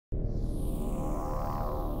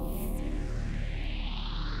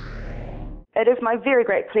It is my very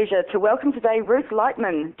great pleasure to welcome today Ruth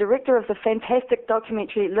Leitman, director of the fantastic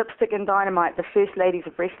documentary Lipstick Dynamite, the First Ladies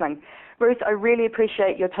of Wrestling. Ruth, I really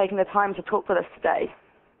appreciate your taking the time to talk with us today.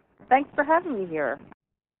 Thanks for having me here.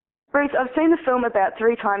 Ruth, I've seen the film about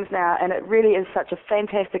 3 times now, and it really is such a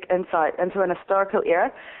fantastic insight into an historical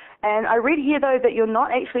era. And I read here, though, that you're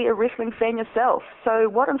not actually a wrestling fan yourself. So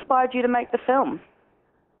what inspired you to make the film?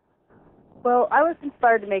 Well, I was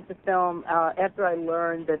inspired to make the film after I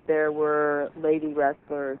learned that there were lady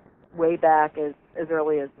wrestlers way back as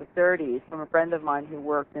early as the 30s from a friend of mine who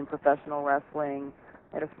worked in professional wrestling.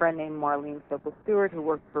 I had a friend named Marlene Sokol-Stewart who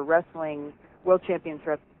worked for World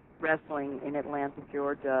Championship Wrestling in Atlanta,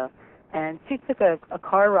 Georgia. And she took a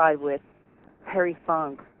car ride with Terry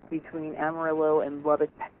Funk between Amarillo and Lubbock,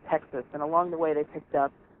 Texas. And along the way they picked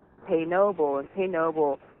up Kay Noble. And Kay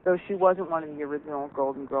Noble, though she wasn't one of the original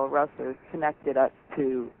Golden Girl wrestlers, connected us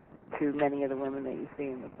to many of the women that you see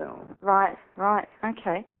in the film. Right,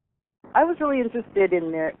 okay. I was really interested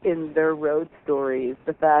in their road stories,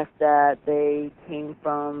 the fact that they came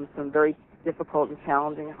from some very difficult and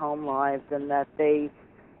challenging home lives, and that they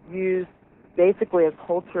used basically a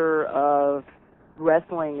culture of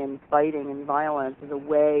wrestling and fighting and violence as a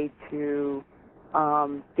way to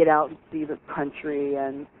get out and see the country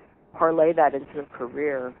and parlay that into a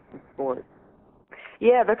career in sports.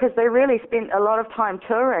 Yeah, because they really spent a lot of time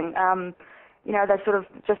touring. They sort of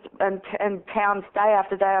just in towns day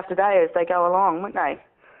after day after day as they go along, wouldn't they?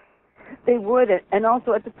 They would, and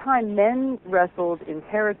also at the time, men wrestled in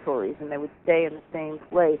territories, and they would stay in the same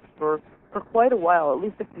place for quite a while, at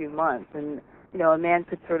least a few months. And a man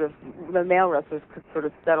could the male wrestlers could sort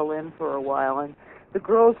of settle in for a while, and the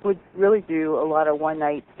girls would really do a lot of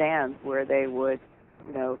one-night stands where they would,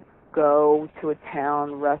 go to a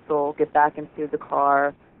town, wrestle, get back into the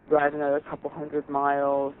car, drive another couple 100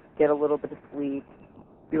 miles, get a little bit of sleep,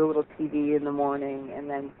 do a little TV in the morning, and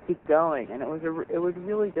then keep going. And it was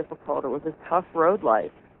really difficult. It was a tough road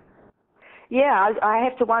life. Yeah, I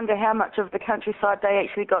have to wonder how much of the countryside they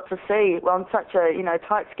actually got to see. Well, on such a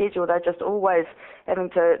tight schedule, they're just always having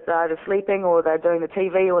to either sleeping or they're doing the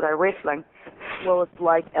TV or they're wrestling. Well, it's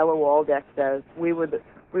like Ella Waldeck says. We were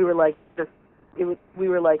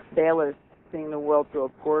like sailors seeing the world through a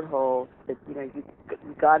porthole. That you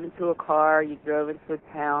got into a car, you drove into a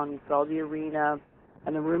town, you saw the arena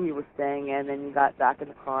and the room you were staying in, then you got back in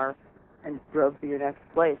the car and drove to your next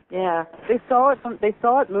place. Yeah, they saw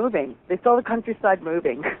it moving. They saw the countryside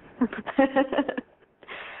moving.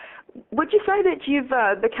 Would you say that you've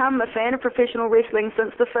become a fan of professional wrestling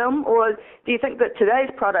since the film, or do you think that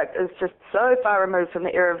today's product is just so far removed from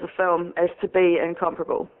the era of the film as to be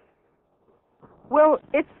incomparable? Well,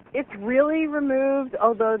 it's really removed,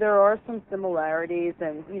 although there are some similarities,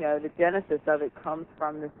 and the genesis of it comes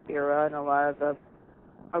from this era, and a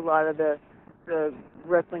lot of the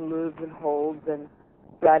wrestling moves and holds and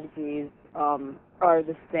strategies are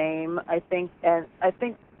the same. I think that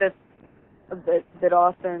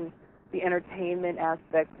often the entertainment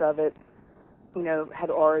aspects of it, had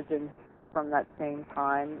origins from that same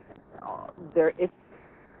time.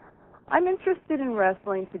 I'm interested in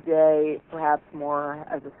wrestling today, perhaps more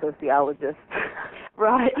as a sociologist.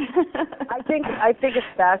 Right. I think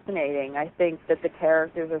it's fascinating. I think that the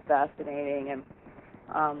characters are fascinating, and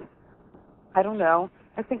I don't know.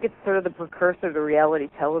 I think it's sort of the precursor to reality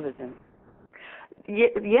television.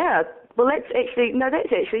 Yeah. Well, that's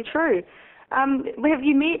actually true. Have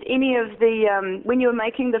you met any of the when you were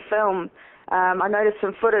making the film? I noticed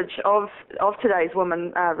some footage of today's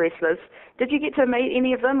women wrestlers. Did you get to meet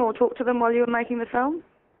any of them or talk to them while you were making the film?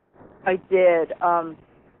 I did.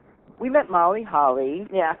 We met Molly Holly.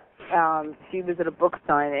 Yeah. She was at a book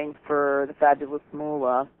signing for The Fabulous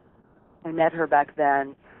Moolah. I met her back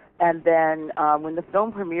then. And then when the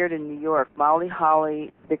film premiered in New York, Molly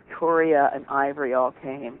Holly, Victoria, and Ivory all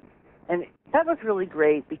came. And that was really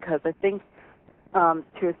great because I think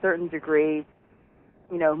to a certain degree,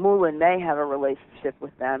 Moolah may have a relationship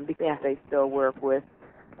with them because they still work with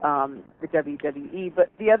the WWE. But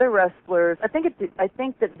the other wrestlers, I think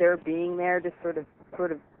that their being there just sort of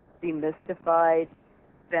demystified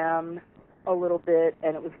them a little bit,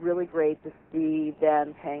 and it was really great to see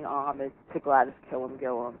them paying homage to Gladys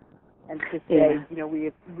Gilliam and to say,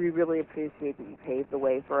 we really appreciate that you paved the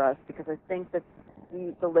way for us, because I think that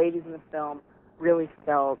the ladies in the film really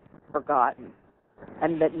felt forgotten,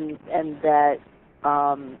 and that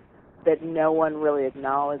no one really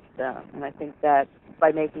acknowledged them. And I think that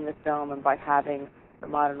by making the film and by having the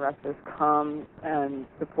modern wrestlers come and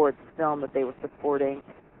support the film, that they were supporting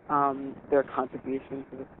their contribution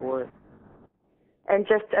to the sport. And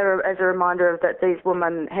just as a reminder of that, these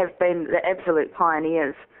women have been the absolute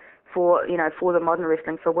pioneers for the modern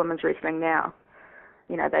wrestling, for women's wrestling now.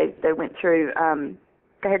 They went through.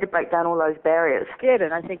 They had to break down all those barriers. Did,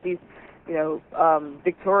 and I think these,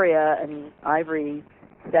 Victoria and Ivory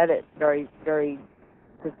said it very, very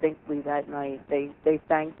distinctly that night. They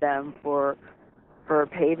thanked them for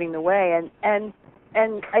paving the way, and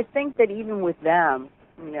I think that even with them,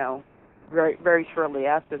 very, very shortly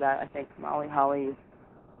after that, I think Molly Holly's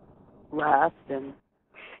left, and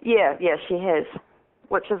yeah, she has,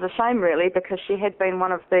 which is a shame really, because she had been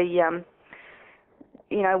one of the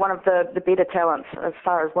one of the better talents as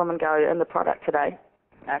far as women go in the product today.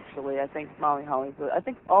 Actually, I think Molly Holly's. I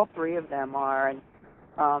think all three of them are, and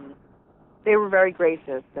they were very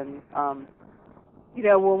gracious. And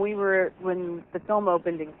when the film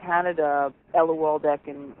opened in Canada, Ella Waldeck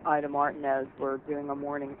and Ida Martinez were doing a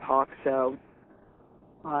morning talk show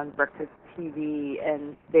on breakfast TV,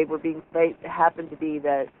 and they happened to be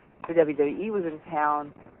that the WWE was in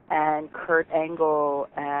town, and Kurt Angle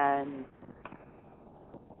and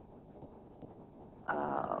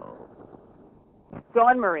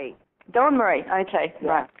Dawn Marie, okay, yeah.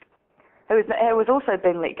 Right. Who was also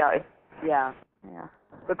been let go. Yeah.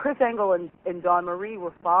 But Chris Angle and Dawn Marie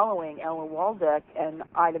were following Ellen Waldeck and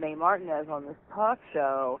Ida Mae Martinez on this talk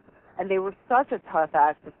show, and they were such a tough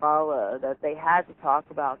act to follow that they had to talk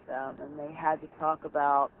about them, and they had to talk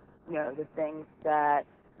about, the things that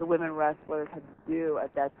the women wrestlers had to do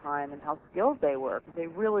at that time and how skilled they were, because they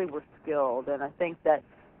really were skilled. And I think that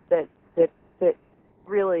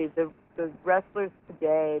really the wrestlers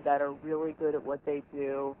today that are really good at what they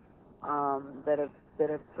do, that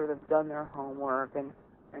have sort of done their homework and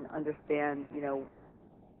understand,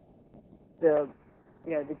 the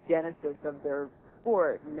genesis of their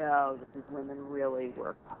sport, know that these women really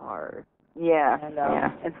work hard. Yeah.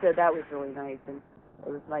 And so that was really nice, and it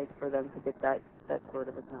was nice for them to get that sort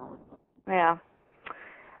of acknowledgement. Yeah.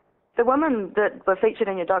 The women that were featured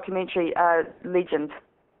in your documentary are legends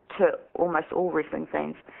to almost all wrestling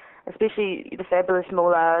fans, especially the fabulous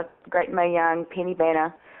Moolah, great Mae Young, Penny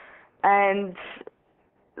Banner, and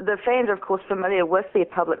the fans are, of course, familiar with their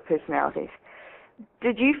public personalities.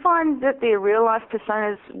 Did you find that their real-life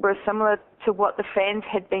personas were similar to what the fans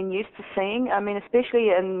had been used to seeing? I mean, especially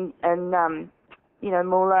in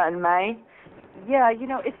Moolah and Mae. Yeah,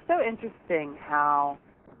 it's so interesting how,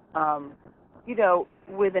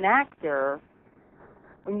 with an actor,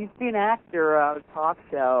 when you see an actor on a talk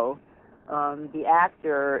show, the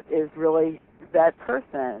actor is really that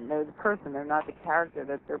person. They're the person. They're not the character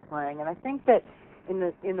that they're playing. And I think that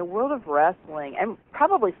in the world of wrestling, and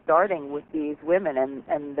probably starting with these women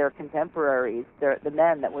and their contemporaries, the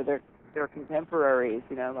men that were their contemporaries,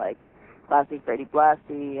 like Freddie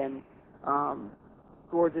Blassie and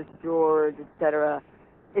Gorgeous George, etc.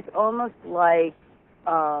 It's almost like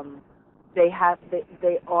they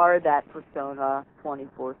are that persona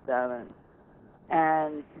 24/7,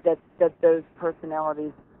 and that those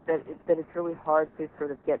personalities that it's really hard to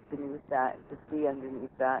sort of get beneath that, to see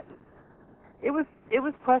underneath that. It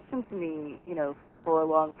was questioned to me, for a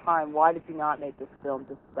long time, why did you not make this film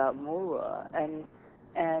just about Moolah?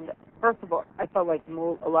 And first of all, I felt like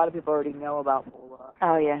a lot of people already know about Moolah.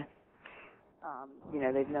 Oh yeah.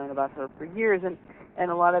 They've known about her for years,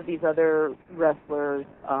 and a lot of these other wrestlers,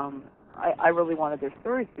 I really wanted their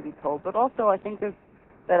stories to be told. But also, I think there's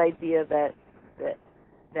that idea that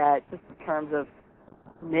just in terms of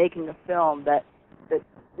making a film, that it's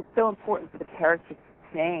so important for the character to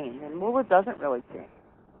change, and Moolah doesn't really change.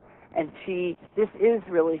 And this is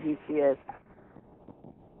really who she is.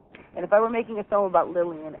 And if I were making a film about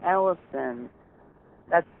Lillian Ellison,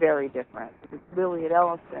 that's very different, because Lillian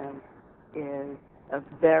Ellison is a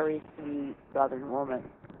very sweet Southern woman.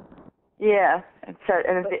 Yeah, and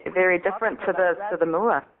it's very different to the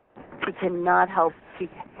Moolah. She cannot help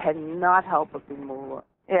but be Moolah.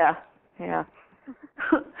 Yeah.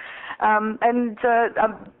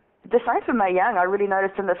 The same for Mae Young. I really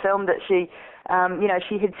noticed in the film that she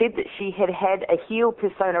had said that she had a heel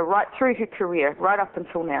persona right through her career, right up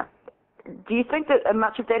until now. Do you think that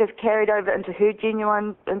much of that has carried over into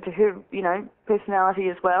her personality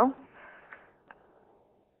as well?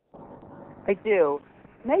 I do.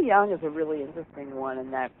 Mae Young is a really interesting one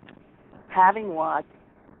in that, having watched,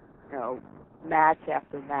 match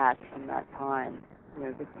after match from that time,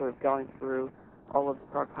 just sort of going through all of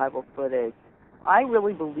the archival footage, I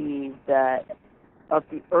really believe that of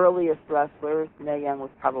the earliest wrestlers, Mae Young was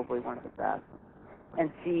probably one of the best.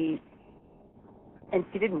 And she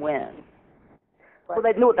didn't win. Well,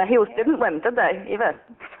 the heels didn't win, did they, ever?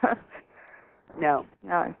 No,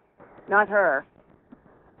 not her.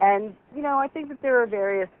 And, I think that there are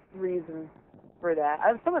various reasons for that.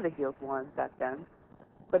 Some of the heels won back then.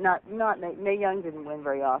 but not Mae Young didn't win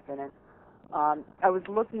very often. And I was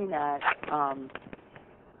looking at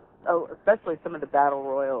especially some of the battle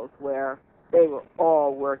royals where they were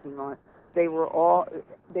all working on. They were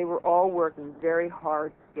all working very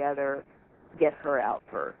hard together to get her out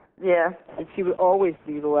first. Yeah. And she would always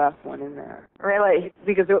be the last one in there. Really?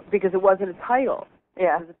 Because it wasn't a title.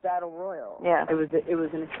 Yeah. It was a battle royal. Yeah. It was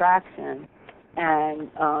an attraction, and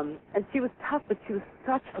she was tough, but she was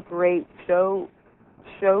such a great show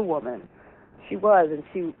woman. She was, and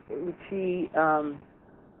she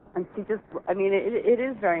just, I mean, it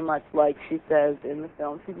is very much like she says in the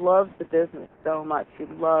film. She loves the business so much. She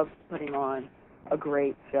loves putting on a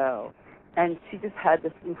great show, and she just had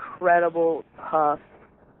this incredible, tough,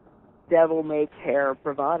 devil-may-care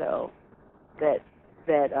bravado that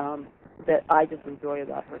I just enjoy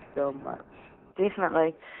about her so much.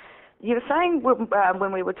 Definitely. You were saying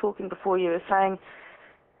when we were talking before, you were saying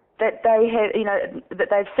that they had, that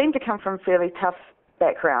they seemed to come from fairly tough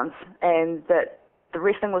backgrounds, and that the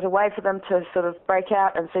wrestling was a way for them to sort of break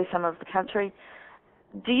out and see some of the country.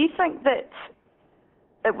 Do you think that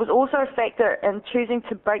it was also a factor in choosing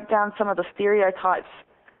to break down some of the stereotypes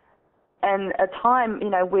in a time,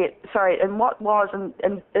 in what was,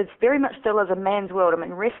 and it's very much still is a man's world. I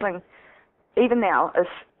mean, wrestling, even now, is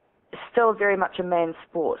still very much a man's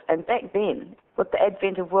sport. And back then, with the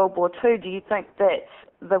advent of World War II, do you think that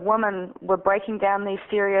the women were breaking down these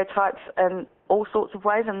stereotypes in all sorts of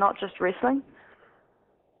ways and not just wrestling?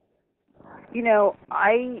 This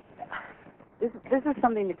is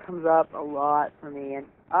something that comes up a lot for me, and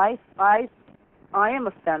I am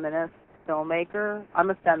a feminist filmmaker.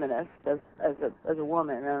 I'm a feminist as a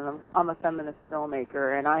woman, and I'm a feminist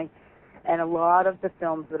filmmaker, and a lot of the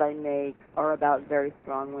films that I make are about very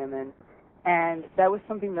strong women, and that was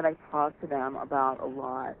something that I talked to them about a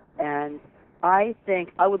lot. And I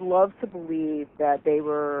think I would love to believe that they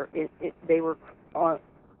were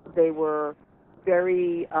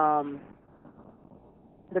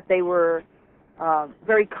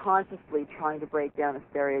very consciously trying to break down a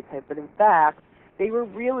stereotype, but in fact, they were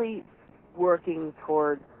really working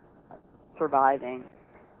towards surviving.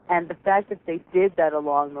 And the fact that they did that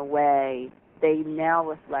along the way, they now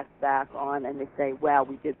reflect back on and they say, wow,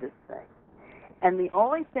 we did this thing. And the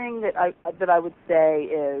only thing that I would say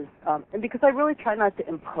is, and because I really try not to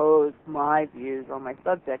impose my views on my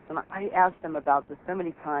subjects, and I asked them about this so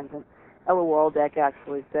many times, and Ella Waldeck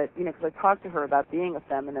actually said, because I talked to her about being a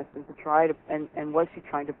feminist and to try to, and was she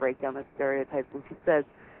trying to break down the stereotypes, and she says,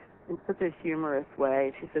 in such a humorous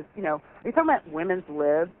way, she says, are you talking about women's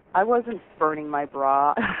lib? I wasn't burning my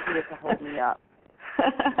bra to hold me up.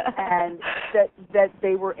 And that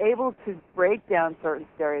they were able to break down certain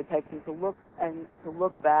stereotypes and to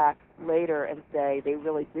look back later and say they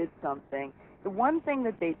really did something. The one thing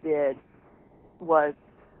that they did was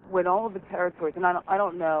when all of the territories, and I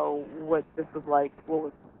don't know what this was like,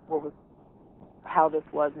 how this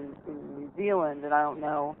was in New Zealand, and I don't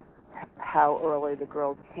know how early the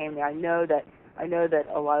girls came there. I know that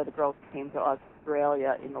a lot of the girls came to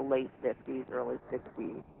Australia in the late 50s, early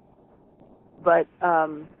 60s. But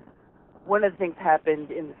one of the things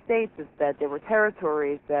happened in the States is that there were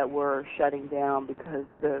territories that were shutting down because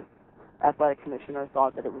the athletic commissioner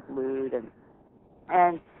thought that it was lewd,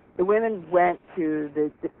 and the women went to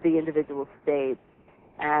the individual states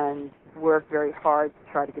and worked very hard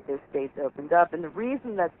to try to get their states opened up. And the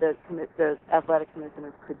reason that the athletic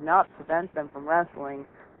commissioners could not prevent them from wrestling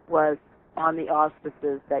was on the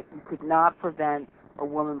auspices that you could not prevent a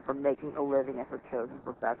woman from making a living at her chosen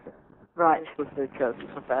profession. Right. This was their chosen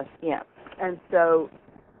profession. Yeah. And so,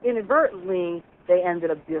 inadvertently, they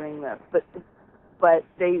ended up doing this. But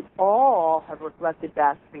they all have reflected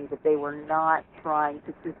back to me that they were not trying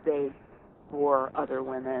to crusade for other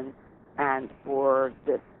women and for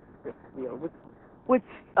this field, which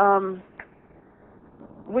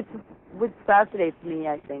fascinates me,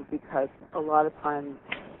 I think, because a lot of times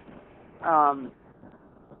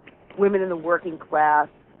women in the working class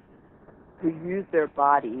who use their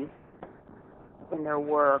bodies in their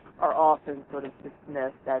work are often sort of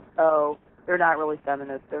dismissed as, oh, they're not really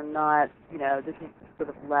feminists, they're not, this is sort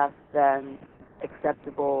of less than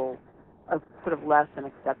acceptable, a sort of less than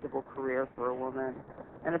acceptable career for a woman.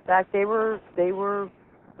 And in fact, they were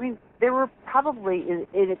probably in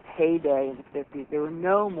its heyday in the 50s. There were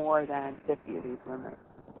no more than 50 of these women.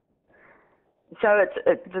 So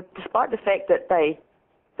despite the fact that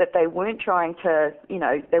they weren't trying to,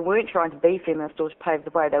 they weren't trying to be feminist or to pave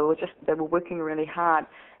the way. They were working really hard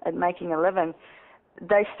at making a living.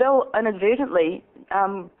 They still inadvertently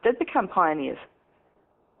did become pioneers.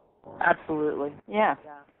 Absolutely. Yeah.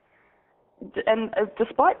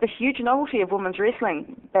 despite the huge novelty of women's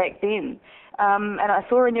wrestling back then, and I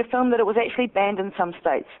saw in your film that it was actually banned in some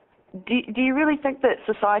states. Do you really think that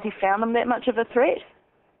society found them that much of a threat?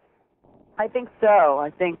 I think so. I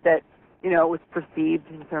think that, it was perceived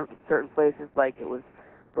in certain places like it was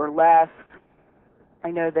burlesque.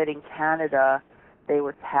 I know that in Canada they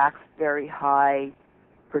were taxed very high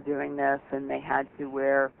for doing this, and they had to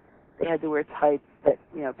wear tights that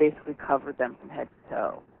basically covered them from head to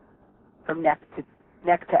toe, from neck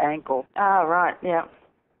to ankle. Ah, right, yeah.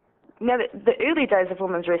 Now, the early days of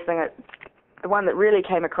women's wrestling, the one that really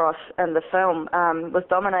came across in the film, was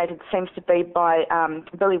dominated, seems to be, by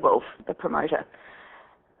Billy Wolf, the promoter.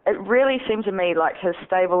 It really seemed to me like his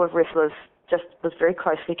stable of wrestlers just was very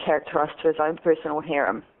closely characterized to his own personal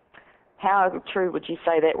harem. How true would you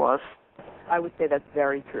say that was? I would say that's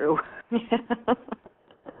very true.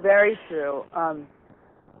 Very true.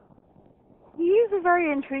 He's a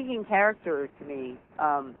very intriguing character to me,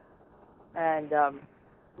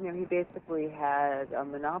 he basically had a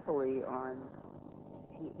monopoly on.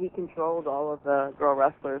 He controlled all of the girl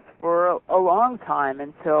wrestlers for a long time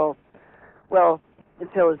until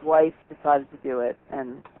his wife decided to do it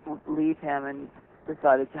and leave him and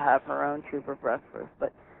decided to have her own troupe of wrestlers.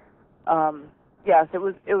 But yes, it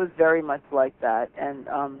was very much like that, and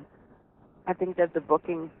I think that the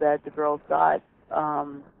bookings that the girls got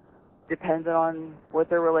depended on what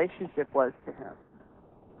their relationship was to him.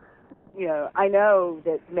 I know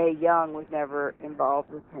that Mae Young was never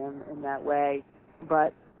involved with him in that way,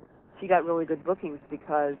 but she got really good bookings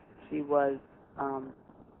because she was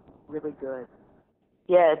really good.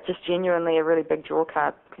 Yeah, just genuinely a really big draw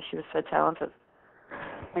card because she was so talented.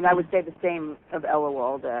 And I would say the same of Ella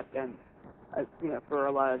Waldeck and, for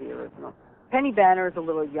a lot of the original. Penny Banner is a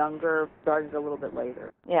little younger, started a little bit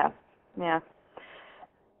later. Yeah.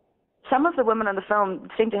 Some of the women in the film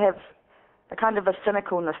seem to have a kind of a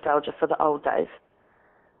cynical nostalgia for the old days.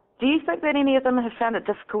 Do you think that any of them have found it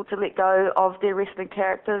difficult to let go of their wrestling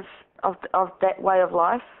characters, of that way of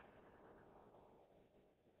life?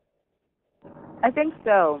 I think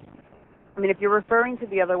so. I mean, if you're referring to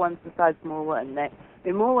the other ones besides Moolah and Mae,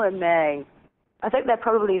 I think they're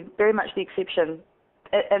probably very much the exception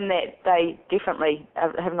in that they definitely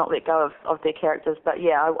have not let go of their characters. But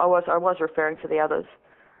yeah, I was referring to the others.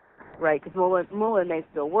 Right, because Moolah and Mae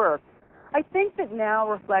still work. I think that now,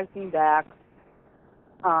 reflecting back,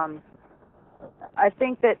 I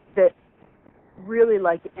think that really,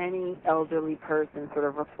 like any elderly person sort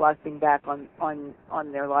of reflecting back on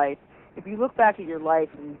their life, if you look back at your life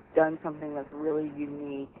and you've done something that's really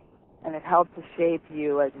unique and it helped to shape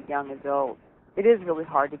you as a young adult, it is really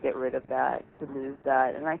hard to get rid of that, to lose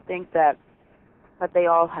that. And I think that they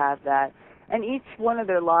all have that. And each one of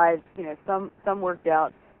their lives, some worked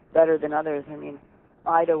out better than others. I mean,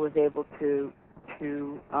 Ida was able to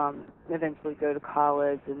eventually go to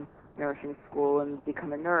college and nursing school and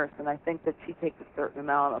become a nurse, and I think that she takes a certain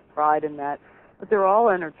amount of pride in that. But they're all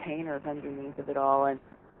entertainers underneath of it all, and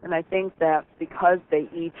I think that because they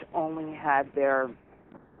each only had their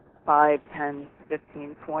 5, 10,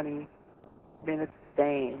 15, 20 minutes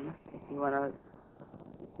fame, if you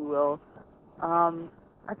will,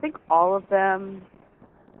 I think all of them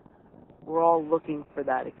were all looking for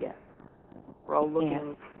that again. We're all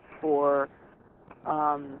looking for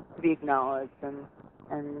to be acknowledged and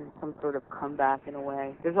some sort of comeback in a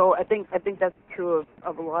way. I think that's true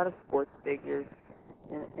of a lot of sports figures,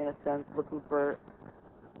 in a sense, looking for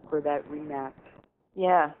that rematch.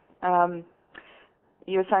 Yeah.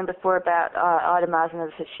 You were saying before about Ida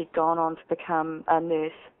Martinez, that she'd gone on to become a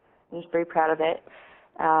nurse. I was very proud of that.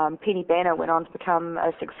 Penny Banner went on to become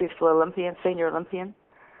a successful Olympian, senior Olympian,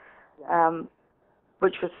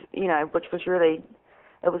 which was really,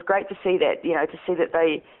 it was great to see that, to see that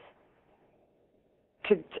they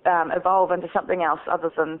could evolve into something else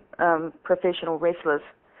other than professional wrestlers.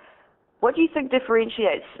 What do you think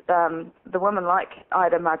differentiates the women like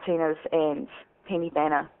Ida Martinez and Penny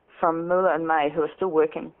Banner from Moolah and Mae, who are still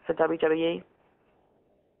working for WWE?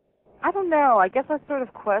 I don't know. I guess I sort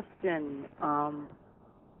of question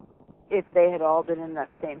if they had all been in that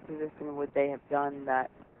same position, would they have done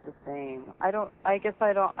that the same? I don't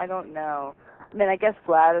know. I mean, I guess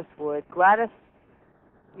Gladys would. Gladys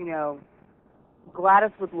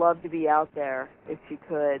would love to be out there if she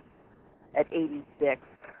could at 86.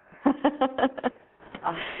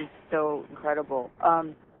 She's so incredible.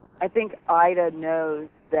 I think Ida knows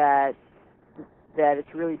that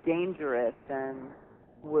it's really dangerous and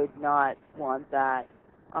would not want that.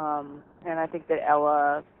 And I think that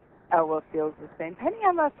Ella feels the same. Penny,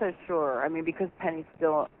 I'm not so sure. I mean, because Penny's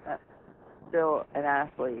still an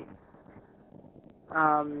athlete.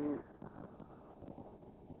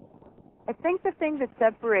 I think the thing that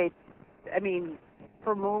separates, I mean,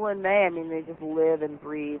 for Moolah and May, I mean, they just live and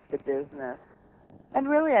breathe the business. And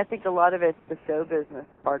really, I think a lot of it's the show business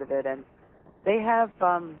part of it. And they have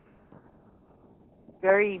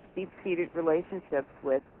very deep-seated relationships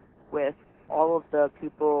with all of the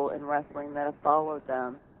people in wrestling that have followed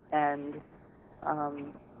them. And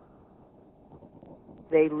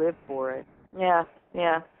they live for it. Yeah,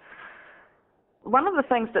 yeah. One of the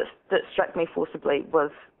things that struck me forcibly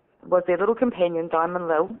was their little companion, Diamond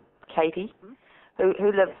Lil, Katie,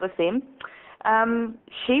 who lives with them.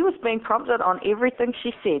 She was being prompted on everything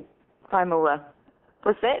she said by Moolah.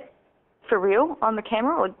 Was that for real on the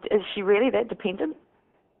camera, or is she really that dependent?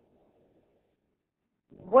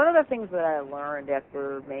 One of the things that I learned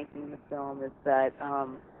after making the film is that,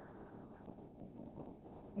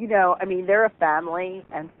 you know, I mean, they're a family,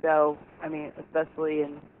 and so, I mean, especially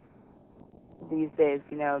in these days,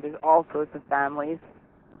 you know, there's all sorts of families,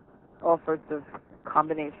 all sorts of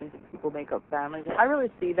combinations of people make up families. I really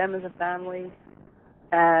see them as a family,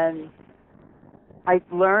 and I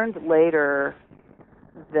learned later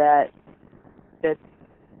that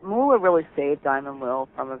Moolah really saved Diamond Lil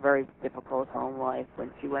from a very difficult home life when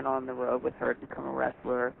she went on the road with her to become a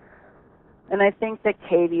wrestler. And I think that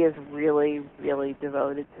Katie is really, really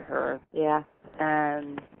devoted to her. Yeah.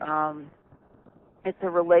 And it's a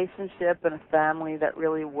relationship and a family that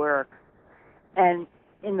really works. And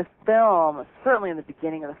in the film, certainly in the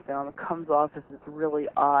beginning of the film, it comes off as this really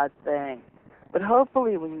odd thing. But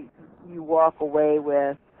hopefully when you walk away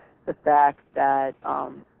with the fact that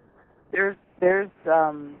there's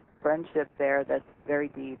friendship there that's very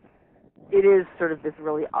deep. It is sort of this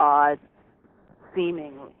really odd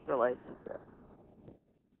seeming relationship.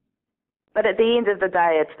 But at the end of the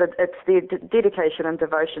day, it's their dedication and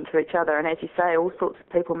devotion to each other, and as you say, all sorts of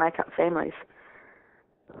people make up families.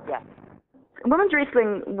 Yeah. Women's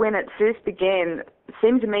wrestling, when it first began,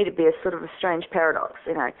 seemed to me to be a sort of a strange paradox,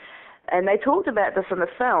 you know. And they talked about this in the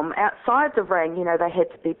film. Outside the ring, you know, they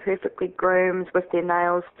had to be perfectly groomed with their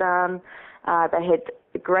nails done. They had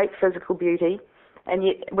great physical beauty. And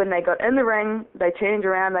yet, when they got in the ring, they turned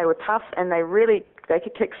around, they were tough, and they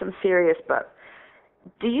could kick some serious butt.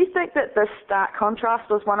 Do you think that this stark contrast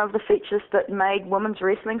was one of the features that made women's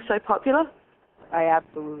wrestling so popular? I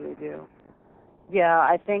absolutely do. Yeah,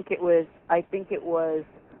 I think it was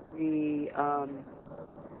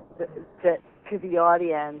that to the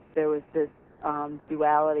audience there was this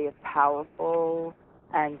duality of powerful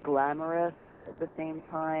and glamorous at the same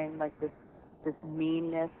time, like this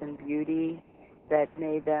meanness and beauty that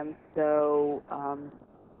made them so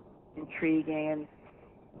intriguing. And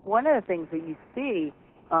one of the things that you see,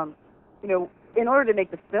 you know, in order to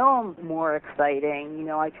make the film more exciting, you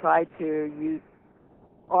know, I tried to use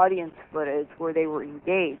audience footage where they were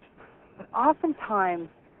engaged. But oftentimes,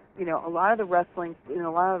 you know, a lot of the wrestling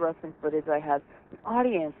footage I had, the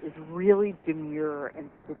audience is really demure and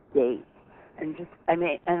sedate, and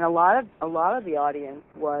and a lot of the audience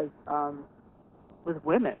was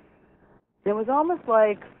women. It was almost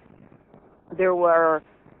like it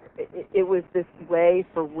was this way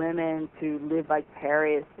for women to live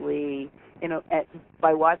vicariously, you know,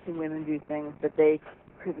 by watching women do things that they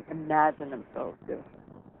couldn't imagine themselves doing.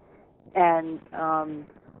 And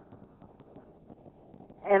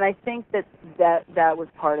I think that was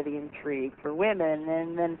part of the intrigue for women.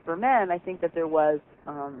 And then for men, I think that there was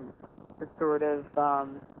the sort of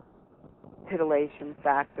titillation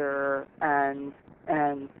factor, and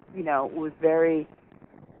you know, it was very,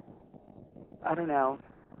 I don't know,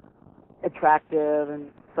 attractive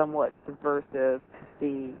and somewhat subversive to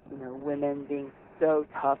see, you know, women being so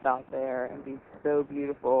tough out there and being so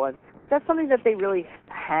beautiful. And that's something that they really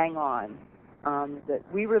hang on. That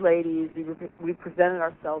we were ladies, we presented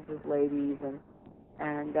ourselves as ladies,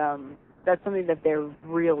 and that's something that they're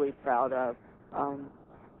really proud of.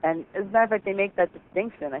 And as a matter of fact, they make that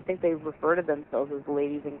distinction. I think they refer to themselves as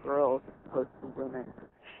ladies and girls as opposed to women.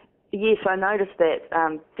 Yes, I noticed that.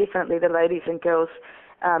 Definitely the ladies and girls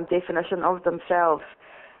definition of themselves.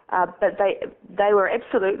 But they were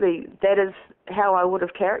absolutely, that is how I would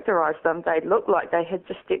have characterized them. They looked like they had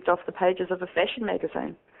just stepped off the pages of a fashion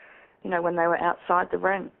magazine, you know, when they were outside the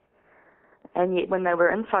ring. And yet when they were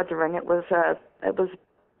inside the ring, it was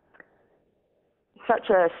such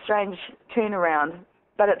a strange turnaround,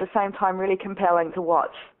 but at the same time really compelling to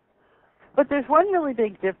watch. But there's one really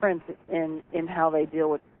big difference in how they deal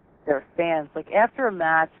with their fans. Like after a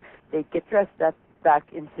match, they get dressed up back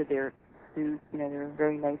into their suits, you know, their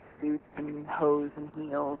very nice suits and hose and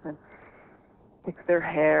heels, and fix their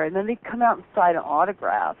hair, and then they come out and sign an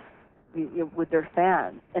autograph with their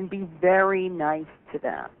fans and be very nice to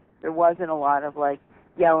them. There wasn't a lot of like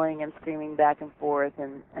yelling and screaming back and forth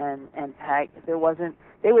and tag. There wasn't.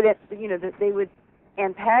 They would they would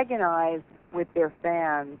antagonize with their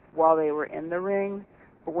fans while they were in the ring,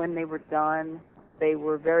 but when they were done, they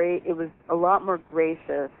were it was a lot more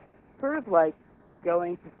gracious, sort of like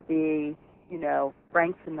going to see,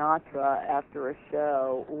 Frank Sinatra after a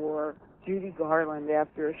show or Judy Garland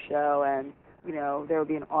after a show, and, there would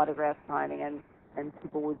be an autograph signing, and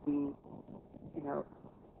people would be,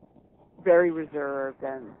 very reserved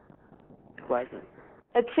and pleasant.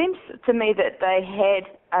 It seems to me that they had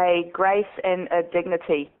a grace and a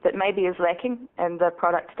dignity that maybe is lacking in the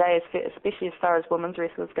product today, especially as far as women's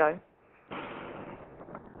wrestlers go.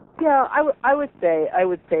 Yeah, I would say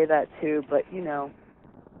that too, but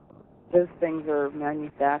those things are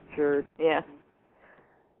manufactured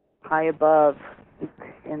high above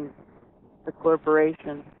in the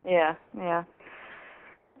corporation. Yeah.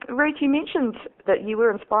 Ruth, you mentioned that you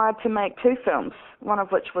were inspired to make 2 films, one of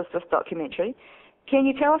which was this documentary. Can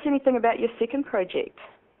you tell us anything about your second project?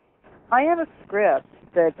 I have a script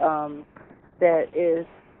that is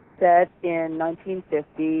set in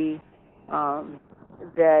 1950,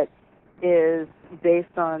 that is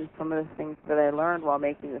based on some of the things that I learned while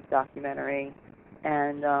making this documentary,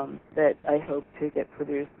 and that I hope to get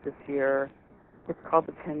produced this year. It's called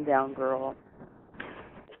The Pinned Down Girl.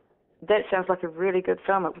 That sounds like a really good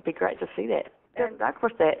film. It would be great to see that. Good luck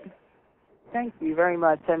with that. Thank you very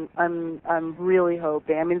much. I'm really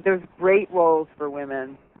hoping. I mean, there's great roles for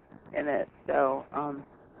women in it, so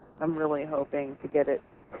I'm really hoping to get it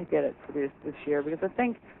produced this year, because I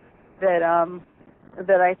think that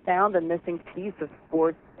I found a missing piece of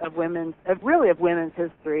sports, of women's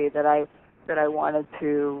history that I wanted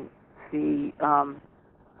to see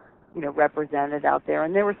represented out there.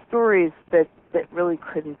 And there were stories that really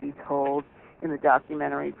couldn't be told in the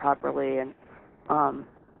documentary properly, and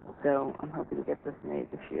so I'm hoping to get this made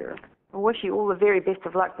this year. I wish you all the very best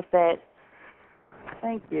of luck with that.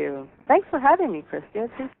 Thank you. Thanks for having me, Kirsty. I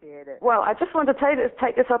appreciate it. Well, I just wanted to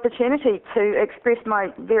take this opportunity to express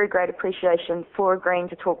my very great appreciation for agreeing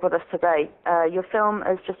to talk with us today. Your film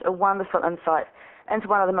is just a wonderful insight into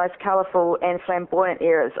one of the most colourful and flamboyant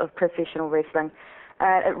eras of professional wrestling.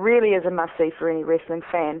 It really is a must-see for any wrestling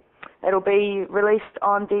fan. It'll be released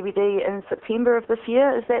on DVD in September of this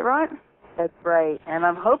year, is that right? That's right. And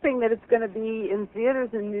I'm hoping that it's going to be in theaters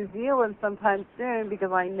in New Zealand sometime soon,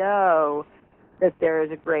 because I know that there is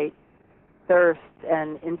a great thirst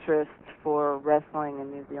and interest for wrestling in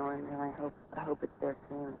New Zealand, and I hope it's there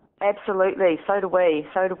soon. Absolutely. So do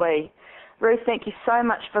we. Ruth, thank you so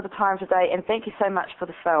much for the time today, and thank you so much for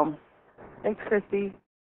the film. Thanks, Kirsty.